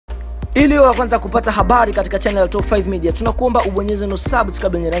Ili wa kwanza kupata habari katika channel ya Top 5 Media, tunakuomba ubonyeze no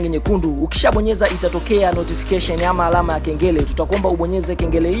subscribe yenye rangi nyekundu. Ukishabonyeza itatokea notification ama alama ya kengele. Tutakuomba ubonyeze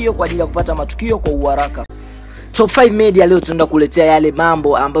kengele hiyo kwa ajili ya kupata matukio kwa uharaka. Top 5 Media leo tunaenda kuletea yale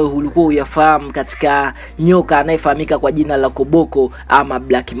mambo ambayo ulikuwa uyafahamu katika nyoka anayefahamika kwa jina la koboko ama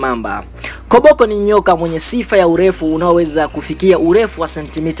Black Mamba. Koboko ni nyoka mwenye sifa ya urefu unaoweza kufikia urefu wa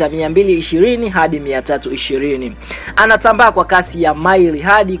sentimita 220 hadi 320. Anatambaa kwa kasi ya maili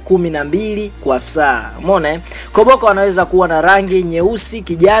hadi 12 kwa saa. Umeona? Koboko anaweza kuwa na rangi nyeusi,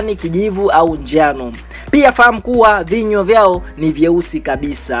 kijani, kijivu au njano. Pia fahamu kuwa vinywa vyao ni vyeusi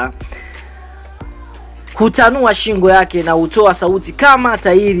kabisa. Hutanua shingo yake na hutoa sauti kama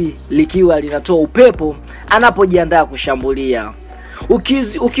tairi likiwa linatoa upepo anapojiandaa kushambulia.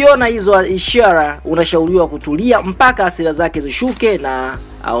 Ukiona hizo ishara unashauriwa kutulia mpaka hasira zake zishuke na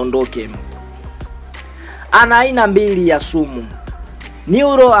aondoke. Ana aina mbili ya sumu.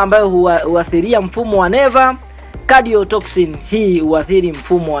 Ndio ambayo huathiria mfumo wa neva, cardiotoxin hii huathiri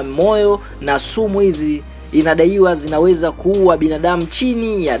mfumo wa moyo, na sumu hizi inadaiwa zinaweza kuua binadamu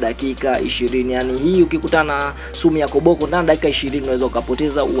chini ya dakika 20. Yani hii ukikutana na sumu ya koboko ndani dakika 20 unaweza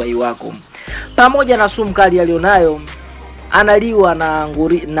ukapoteza uhai wako. Pamoja na sumu kali alionayo, analiwa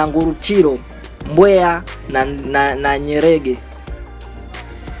na nguruchiro, mbweha na nyerege.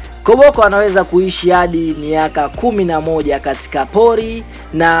 Koboko anaweza kuishi hadi miaka 11 katika pori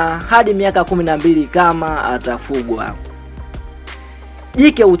na hadi miaka 12 kama atafugwa.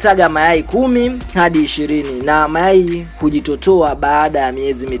 Jike hutaga mayai 10 hadi 20 na mayai hujitotoa baada ya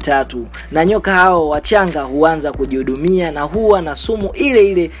miezi mitatu, na nyoka hao wachanga huanza kujihudumia na huwa na sumu ile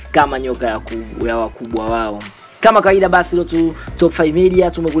ile kama nyoka ya wakubwa wao. Kama kawaida basi leo Top 5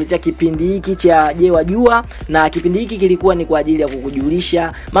 Media tumekuletea kipindi hiki cha Je wajua, na kipindi hiki kilikuwa ni kwa ajili ya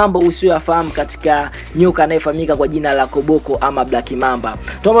kukujulisha mambo usiyoyafahamu katika nyoka anayefahamika kwa jina la koboko ama Black Mamba.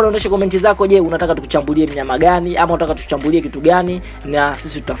 Tuomba uondoshe komenti zako, je unataka tukuchambulie mnyama gani ama unataka tuchambulie kitu gani, na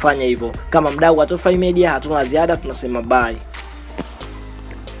sisi tutafanya hivyo. Kama mdau wa Top 5 Media hatuna ziada, tunasema bye.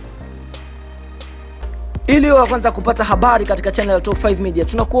 Ili wa kwanza kupata habari katika channel ya Top 5 Media,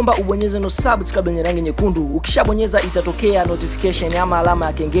 tunakuomba ubonyeze no subscribe yenye rangi nyekundu. Ukishabonyeza itatokea notification ama alama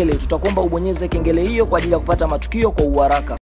ya kengele. Tutakuomba ubonyeze kengele hiyo kwa ajili ya kupata matukio kwa uharaka.